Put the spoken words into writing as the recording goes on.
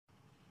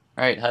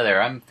Alright, hi there,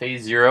 I'm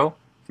ThePhaseZero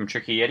from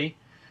Tricky Yeti,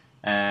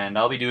 and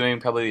I'll be doing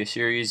probably a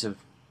series of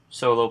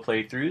solo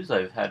playthroughs.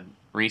 I've had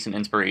recent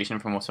inspiration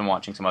from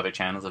watching some other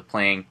channels of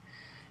playing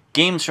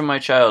games from my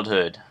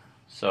childhood.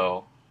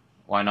 So,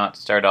 why not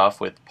start off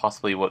with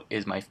possibly what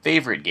is my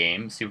favorite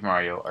game, Super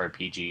Mario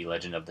RPG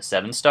Legend of the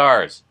Seven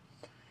Stars.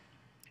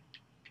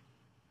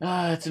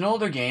 It's an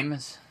older game.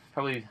 It's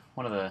probably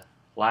one of the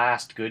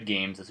last good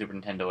games the Super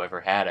Nintendo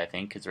ever had, I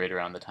think, because right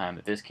around the time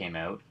that this came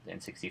out, the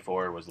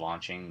N64 was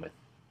launching with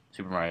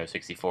Super Mario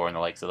 64 and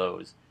the likes of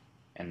those.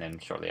 And then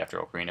shortly after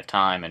Ocarina of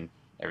Time and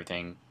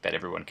everything that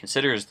everyone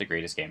considers the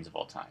greatest games of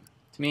all time.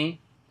 To me,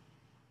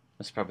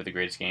 this is probably the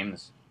greatest game.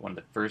 This is one of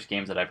the first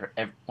games that I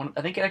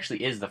think it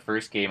actually is the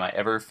first game I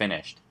ever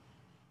finished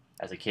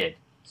as a kid.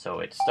 So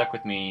it stuck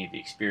with me, the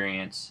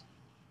experience.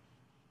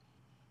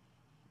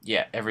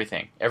 Yeah,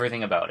 everything.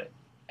 Everything about it.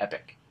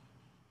 Epic.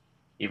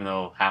 Even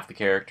though half the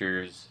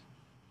characters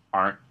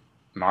aren't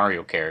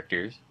Mario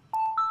characters.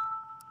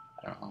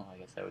 I don't know, I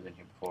guess I was in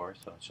here before,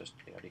 so let's just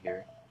get out of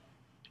here.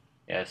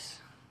 Yes,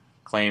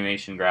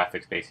 claymation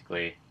graphics,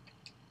 basically.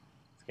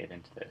 Let's get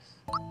into this.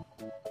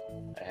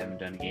 I haven't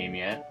done a game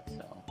yet,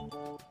 so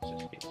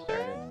let's just get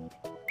started.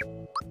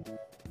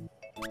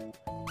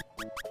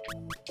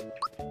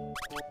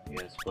 I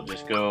guess we'll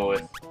just go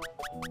with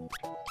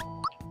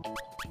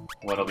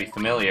what'll be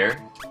familiar.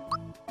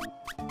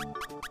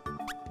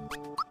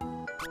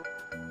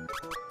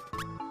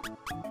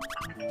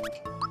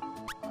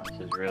 This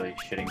is really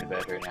shitting the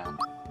bed right now.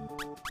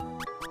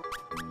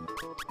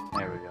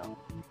 There we go.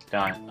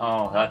 Done.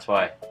 Oh, that's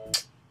why.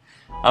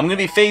 I'm gonna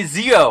be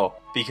ThePhaseZero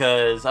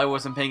because I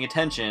wasn't paying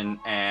attention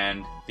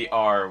and the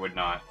R would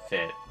not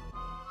fit.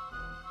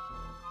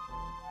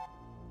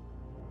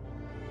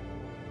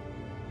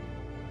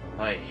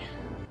 Hi.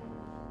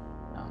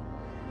 No.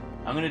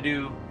 I'm gonna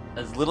do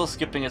as little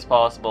skipping as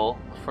possible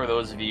for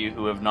those of you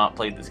who have not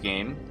played this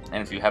game.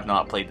 And if you have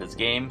not played this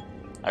game,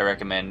 I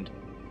recommend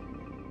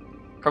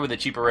probably the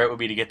cheaper route would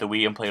be to get the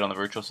Wii and play it on the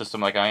virtual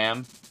system like I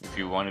am. If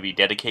you want to be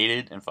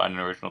dedicated and find an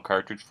original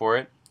cartridge for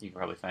it, you can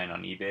probably find it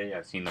on eBay.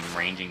 I've seen them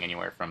ranging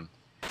anywhere from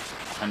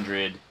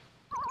 $100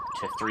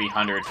 to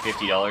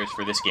 $350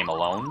 for this game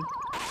alone.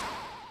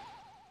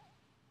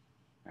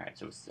 Alright,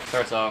 so it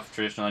starts off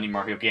traditional any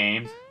Mario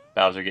game.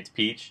 Bowser gets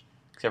Peach.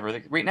 Except for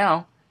right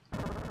now,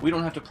 we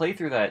don't have to play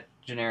through that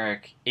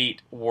generic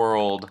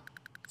 8-world,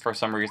 for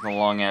some reason, the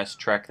long-ass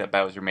trek that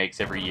Bowser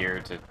makes every year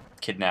to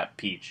kidnap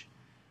Peach.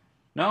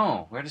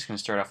 No, we're just going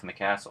to start off in the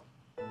castle.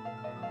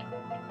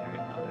 Alright,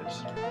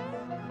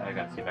 now I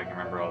gotta see if I can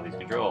remember all these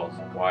controls.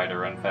 Y to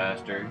run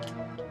faster,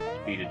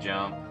 B to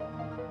jump.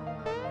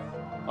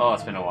 Oh,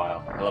 it's been a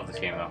while. I love this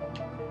game though.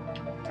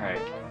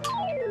 Alright.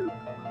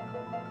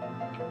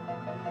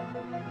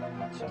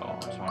 So, I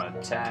just want to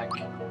attack.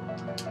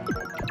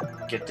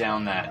 Get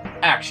down that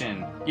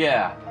action!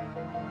 Yeah!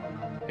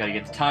 Gotta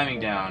get the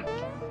timing down.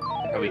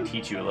 I'll probably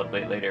teach you a little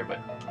bit later, but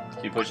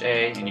so you push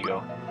A and you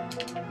go.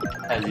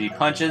 As he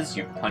punches,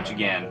 you punch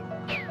again.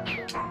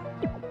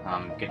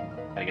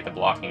 Gotta get the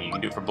blocking. You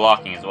can do it for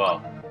blocking as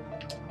well.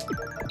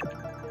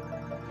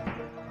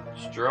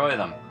 Destroy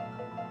them.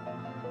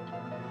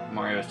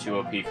 Mario's too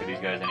OP for these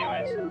guys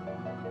anyways.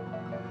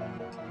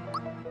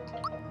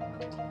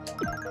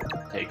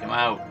 Take him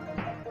out.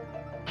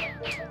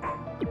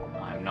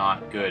 I'm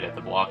not good at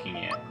the blocking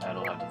yet.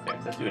 That'll have to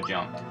fix. Let's do a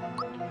jump.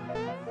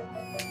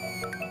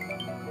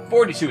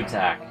 42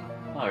 attack.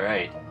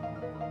 Alright.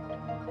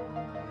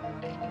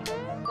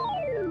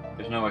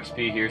 There's no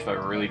XP here, so I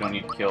really don't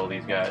need to kill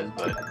these guys,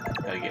 but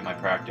gotta get my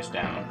practice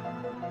down.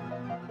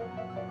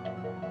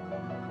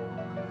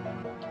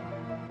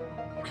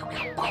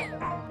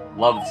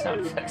 Love the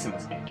sound effects in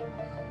this game.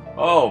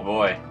 Oh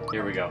boy,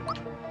 here we go.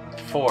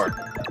 4.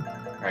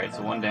 Alright,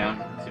 so 1 down.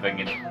 Let's see if I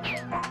can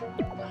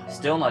get...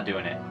 Still not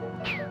doing it.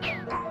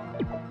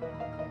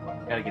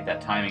 Gotta get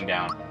that timing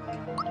down.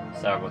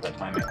 Sorry about that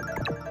timing.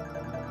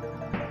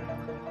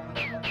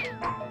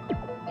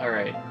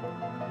 Alright.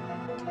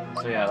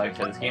 So yeah, like I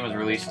said, this game was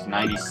released in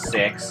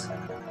 '96.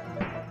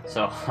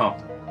 So,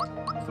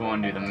 if we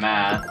want to do the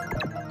math,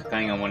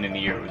 depending on when in the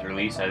year it was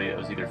released, I think it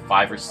was either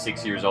 5 or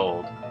 6 years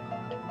old.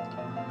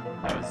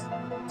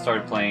 I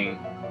started playing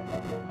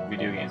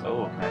video games.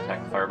 Oh, can I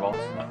attack the fireballs?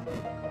 No.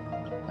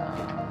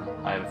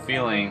 I have a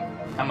feeling.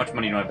 How much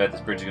money do I bet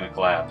this bridge is going to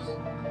collapse?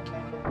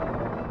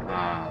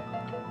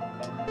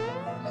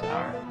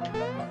 Sorry.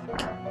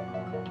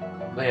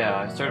 But yeah,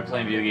 I started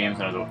playing video games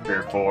when I was about 3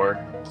 or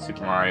 4.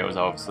 Super Mario was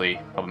obviously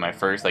probably my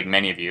first, like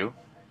many of you.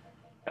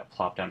 Got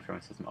plopped down from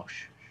my system. Oh,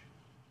 shh.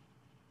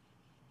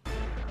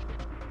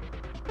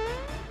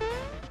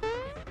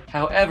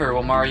 However,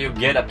 will Mario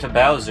get up to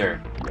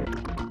Bowser?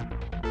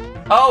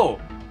 Oh!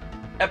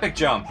 Epic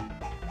jump!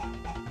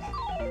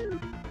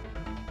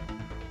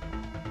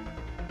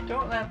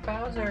 Don't let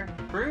Bowser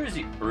bruise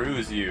you.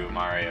 Bruise you,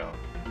 Mario.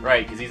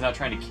 Right, because he's not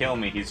trying to kill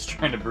me, he's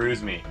trying to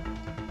bruise me.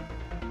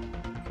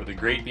 For the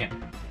great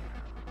beyond.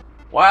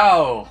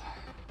 Wow!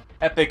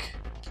 Epic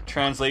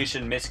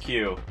translation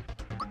miscue.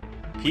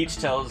 Peach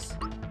tells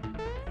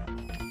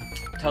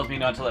me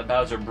not to let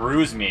Bowser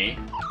bruise me.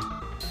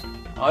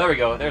 Oh, there we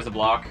go. There's the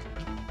block.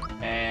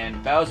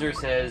 And Bowser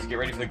says, get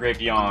ready for the great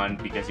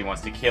beyond, because he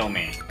wants to kill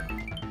me.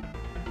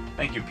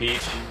 Thank you,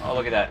 Peach. Oh,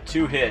 look at that.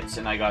 2 hits,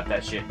 and I got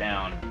that shit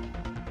down.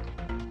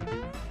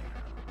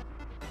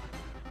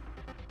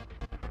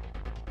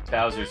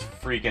 Bowser's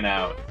freaking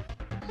out.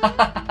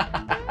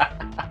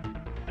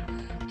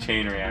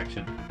 Chain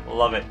reaction.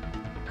 Love it.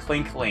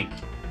 Clink, clink.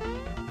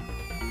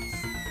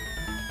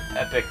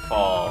 Epic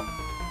fall.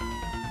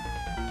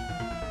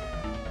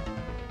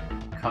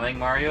 Coming,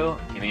 Mario?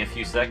 Give me a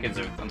few seconds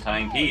of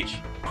untying Peach.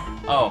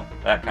 Oh,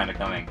 that kind of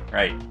coming.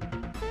 Right.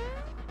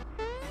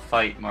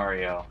 Fight,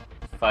 Mario.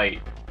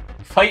 Fight.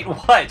 Fight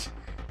what?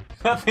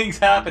 Nothing's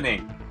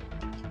happening.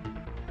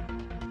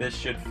 This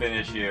should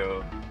finish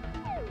you.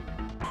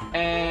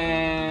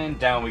 And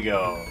down we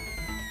go.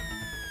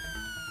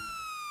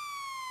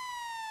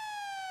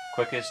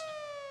 Quickest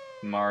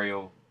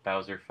Mario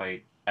Bowser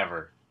fight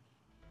ever.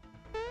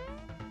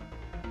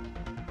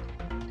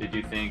 Did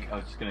you think I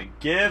was just gonna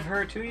give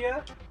her to you?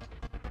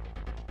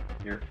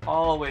 You're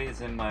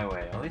always in my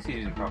way. At least he's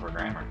using proper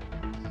grammar.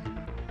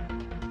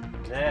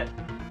 That.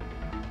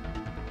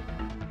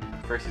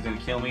 First he's gonna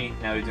kill me,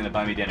 now he's gonna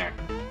buy me dinner.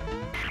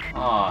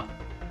 Aw,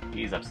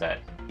 he's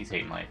upset. He's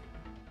hating life.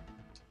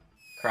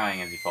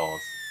 Crying as he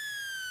falls.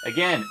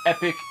 Again,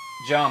 epic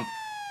jump.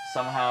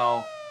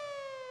 Somehow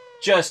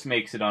just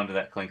makes it onto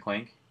that clink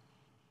clink.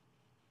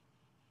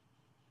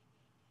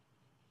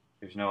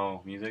 There's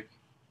no music.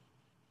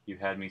 You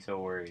had me so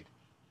worried.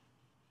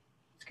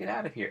 Let's get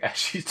out of here. As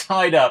she's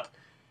tied up,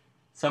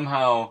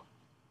 somehow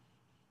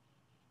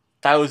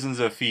thousands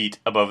of feet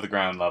above the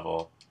ground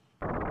level.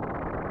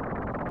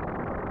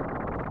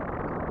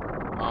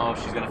 Oh,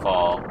 she's gonna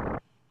fall.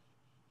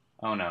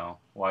 Oh no.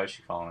 Why is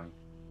she falling?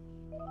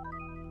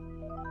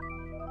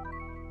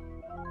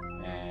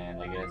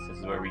 And I guess this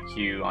is where we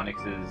cue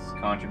Onyx's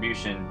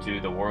contribution to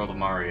the world of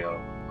Mario.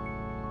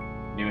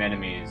 New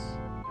enemies.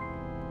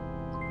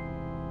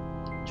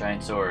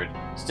 Giant sword.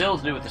 Still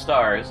to do with the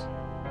stars,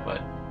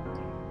 but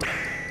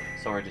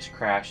sword just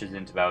crashes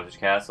into Bowser's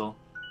castle.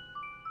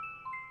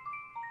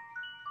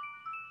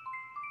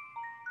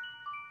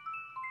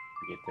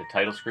 We get the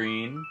title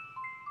screen.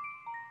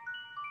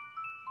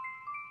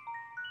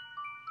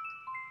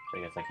 So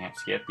I guess I can't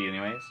skip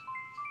anyways.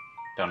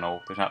 Don't know,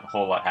 there's not a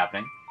whole lot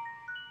happening.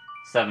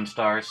 7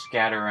 stars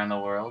scatter around the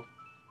world.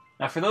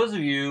 Now for those of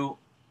you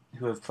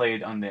who have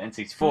played on the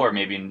N64,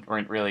 maybe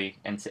weren't really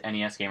NES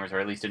gamers, or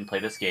at least didn't play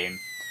this game,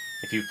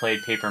 if you've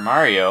played Paper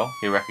Mario,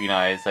 you'll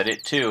recognize that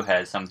it too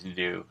has something to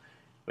do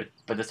with,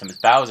 but this time it's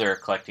Bowser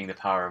collecting the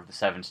power of the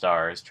 7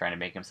 stars, trying to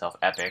make himself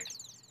epic.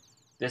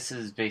 This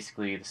is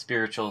basically the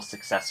spiritual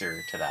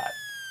successor to that.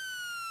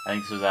 I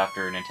think this was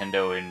after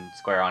Nintendo and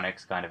Square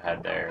Enix kind of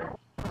had their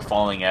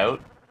falling out,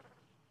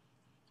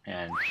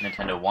 and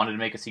Nintendo wanted to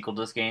make a sequel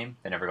to this game.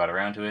 They never got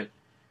around to it,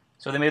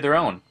 so they made their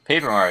own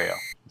Paper Mario.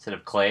 Instead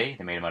of clay,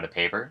 they made him out of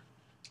paper,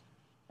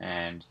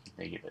 and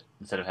they give it,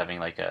 instead of having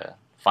like a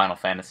Final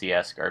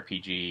Fantasy-esque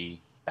RPG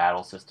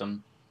battle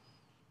system,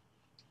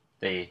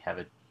 they have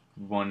a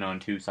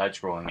 1-on-2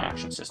 side-scrolling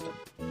action system.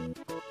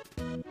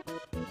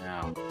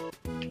 Now,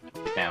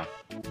 get down.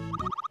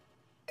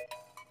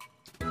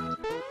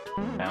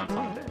 Bounce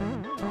on it.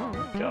 Oh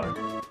my god.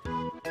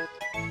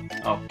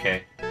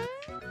 Okay. Guess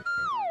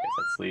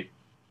I'd sleep.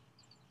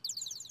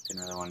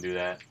 Didn't really want to do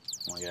that.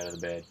 I want to get out of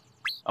the bed.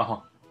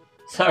 Oh.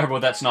 Sorry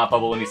about that snot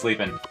bubble when he's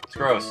sleeping. It's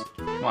gross.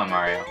 Come on,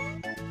 Mario.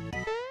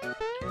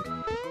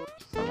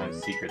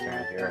 Sometimes secrets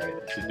around here. Alright,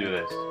 let's just do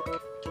this.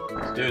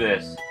 Let's do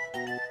this.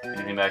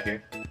 Anything back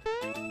here?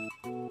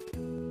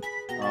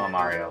 Oh,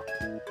 Mario.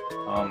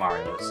 Oh,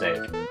 Mario, it's safe.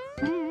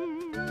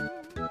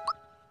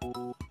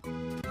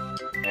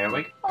 There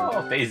we go.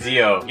 Oh,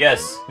 ThePhaseZero.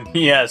 Yes.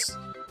 Yes.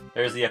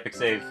 There's the epic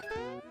save.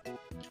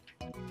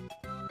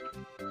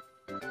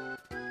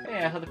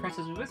 Hey, I thought the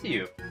princess was with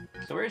you.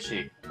 So where is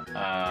she?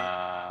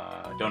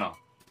 Don't know.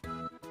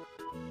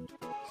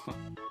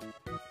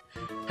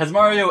 Has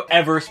Mario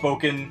ever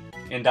spoken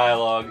in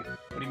dialogue?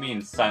 What do you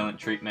mean, silent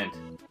treatment?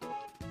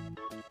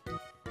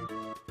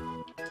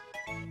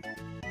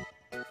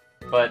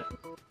 But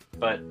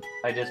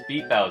I just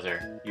beat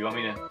Bowser. You want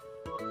me to...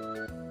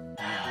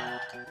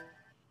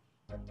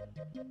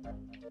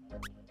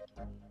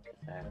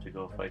 I have to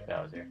go fight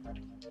Bowser.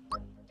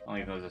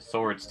 Only if there's a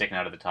sword sticking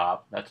out of the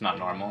top. That's not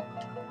normal.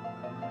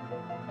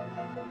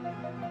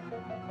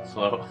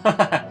 Slow.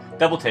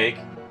 Double take.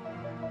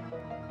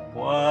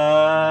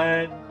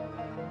 What?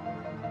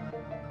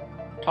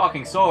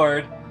 Talking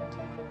sword.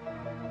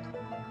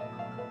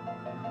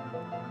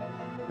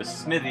 The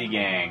Smithy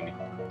Gang.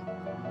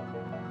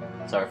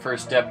 It's our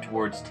first step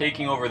towards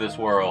taking over this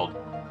world.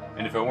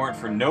 And if it weren't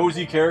for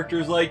nosy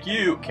characters like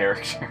you...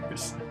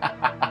 Characters.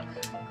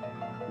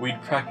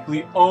 We'd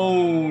practically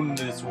own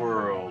this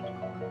world.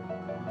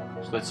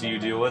 So let's see you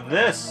deal with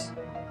this.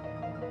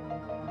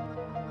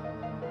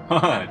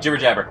 Jibber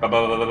jabber.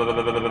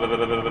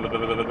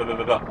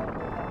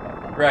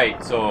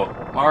 Right, so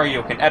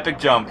Mario can epic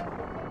jump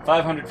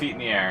 500 feet in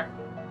the air.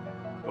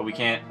 But we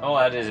can't... Oh,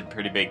 that is a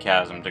pretty big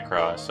chasm to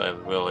cross. I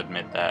will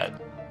admit that.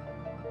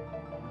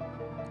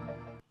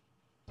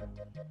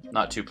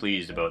 not too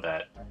pleased about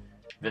that.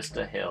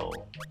 Vista Hill.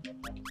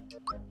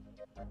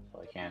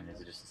 All I can.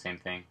 Is it just the same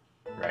thing?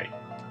 Right.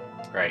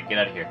 Right, get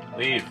out of here.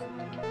 Leave!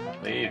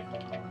 Leave!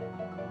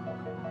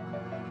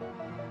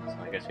 So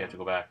I guess we have to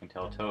go back and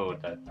tell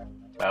Toad that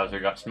Bowser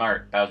got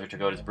smart. Bowser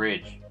took out his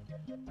bridge.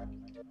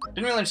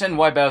 Didn't really understand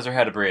why Bowser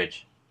had a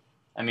bridge.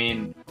 I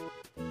mean,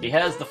 he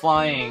has the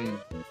flying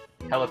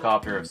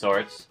helicopter of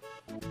sorts,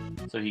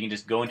 so he can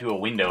just go into a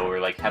window or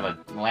like have a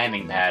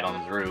landing pad on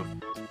his roof.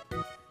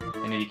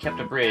 And then he kept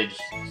a bridge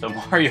so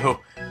Mario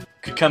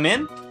could come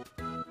in,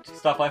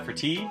 stop by for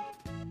tea.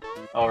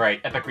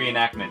 Alright, epic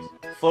reenactment.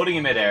 Floating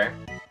in midair.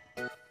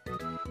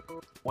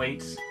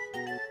 Waits.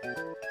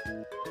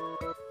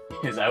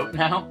 Is out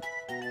now?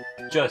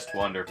 Just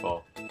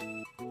wonderful.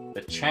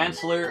 The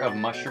Chancellor of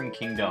Mushroom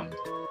Kingdom.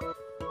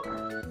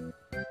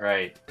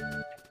 Right.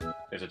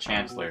 There's a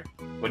Chancellor.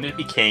 Wouldn't it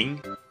be King?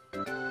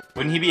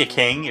 Wouldn't he be a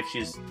king if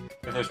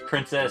there's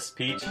Princess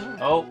Peach?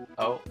 Oh,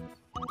 oh.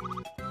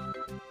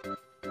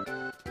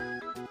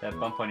 That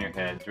bump on your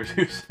head.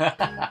 Reduce.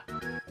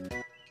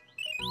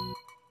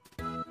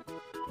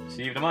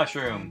 Receive the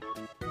mushroom.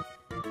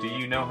 Do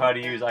you know how to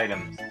use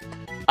items?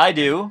 I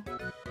do,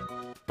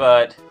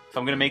 but if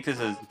I'm gonna make this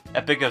as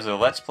epic as a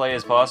Let's Play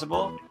as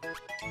possible,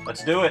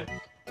 let's do it.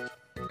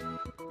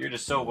 You're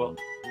just so well.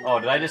 Oh,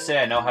 did I just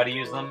say I know how to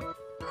use them?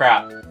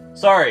 Crap.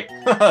 Sorry.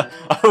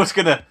 I was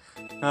gonna.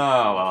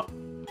 Oh well.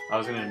 I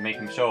was gonna make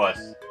him show us.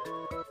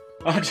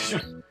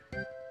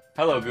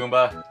 Hello,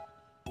 Goomba.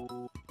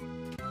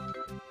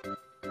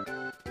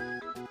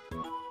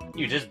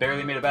 You just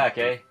barely made it back,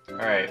 eh?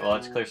 Alright, well,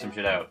 let's clear some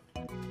shit out.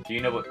 Do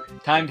you know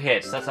what... Timed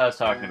hits, that's what I was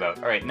talking about.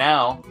 Alright,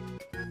 now...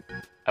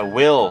 I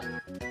will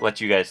let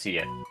you guys see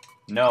it.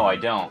 No, I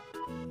don't.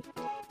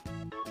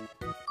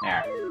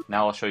 There.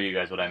 Now I'll show you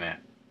guys what I meant.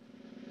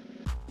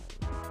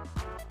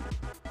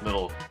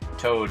 Little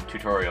Toad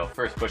tutorial.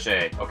 First, push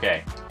A.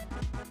 Okay.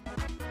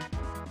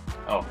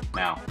 Oh,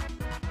 now.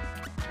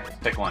 Let's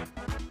pick one.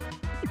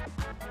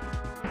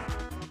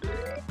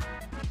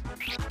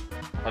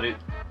 How do...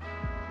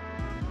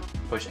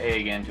 Push A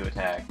again to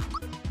attack.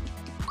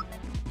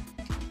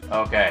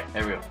 Okay,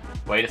 there we go.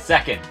 Wait a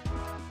second.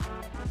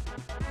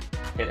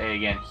 Hit A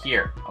again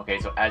here. Okay,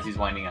 so as he's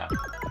winding up.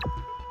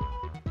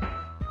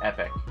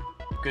 Epic.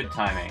 Good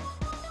timing.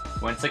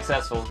 When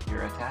successful,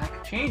 your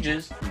attack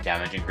changes and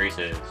damage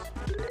increases.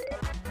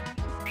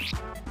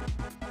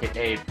 Hit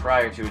A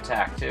prior to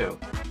attack too.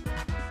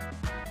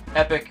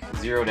 Epic,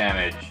 0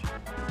 damage.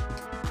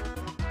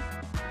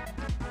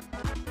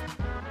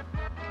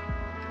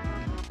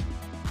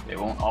 It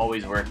won't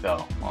always work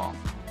though. Well,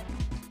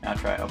 now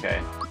try.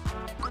 Okay.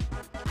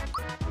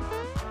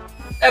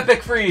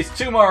 Epic freeze!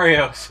 2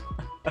 Marios!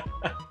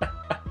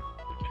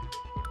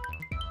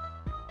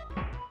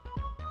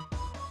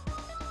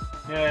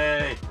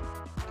 Yay!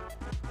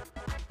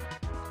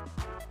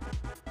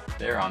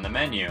 They're on the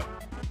menu.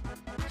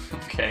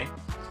 Okay.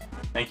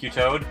 Thank you,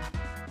 Toad.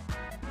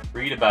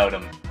 Read about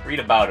him. Read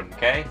about him,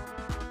 okay?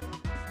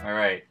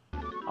 Alright.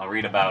 I'll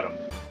read about him.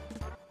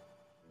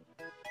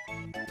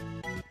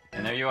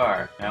 And there you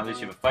are. Now at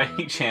least you have a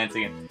fighting chance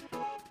again.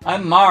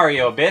 I'm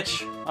Mario,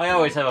 bitch! I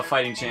always have a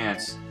fighting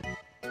chance.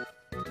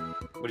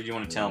 What did you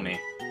want to tell me?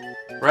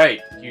 Right,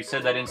 you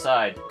said that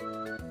inside.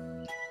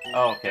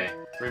 Oh, okay.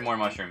 3 more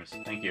mushrooms.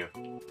 Thank you.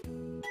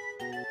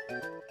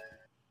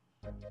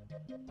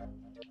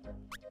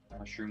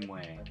 Mushroom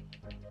way.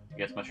 I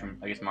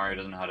guess Mario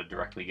doesn't know how to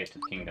directly get to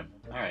the kingdom.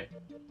 Alright.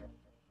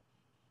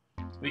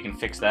 We can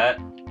fix that.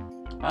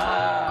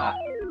 Ah!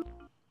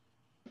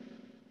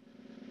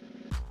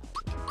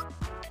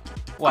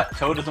 What,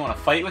 Toad doesn't want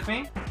to fight with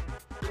me?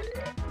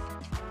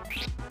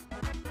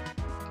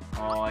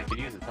 Oh, I could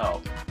use his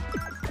help.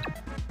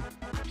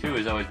 2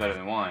 is always better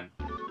than 1.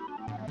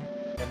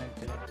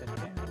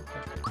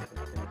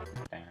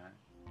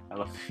 I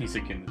love the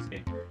music in this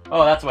game.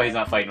 Oh, that's why he's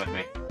not fighting with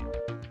me.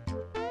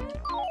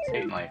 He's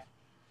hating life.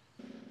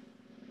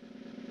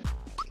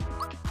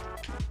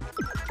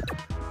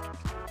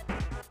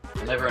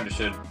 I never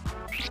understood.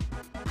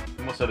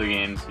 In most other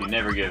games, you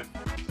never give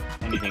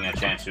anything a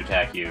chance to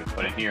attack you,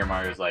 but in here,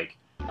 Mario's like,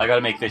 I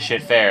gotta make this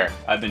shit fair.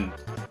 I've been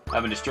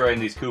destroying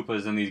these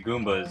Koopas and these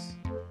Goombas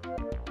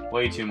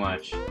way too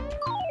much.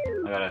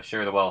 I gotta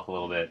share the wealth a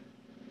little bit.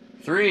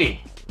 3!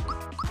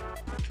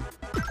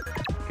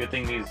 Good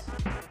thing these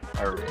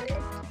are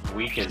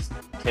weak as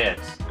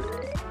tits.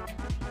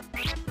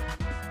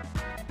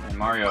 And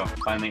Mario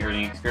finally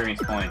earning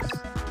experience points.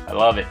 I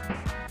love it.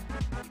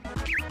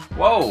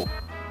 Whoa!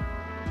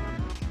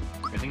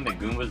 Good thing the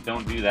Goombas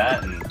don't do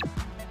that in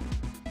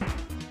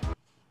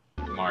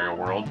Mario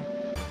World.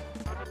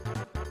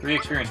 3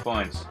 experience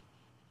points.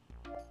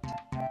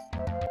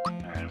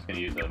 Alright, I'm just gonna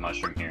use the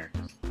mushroom here.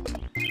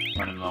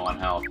 Running low on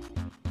health.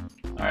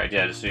 Alright,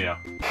 yeah, just so you know.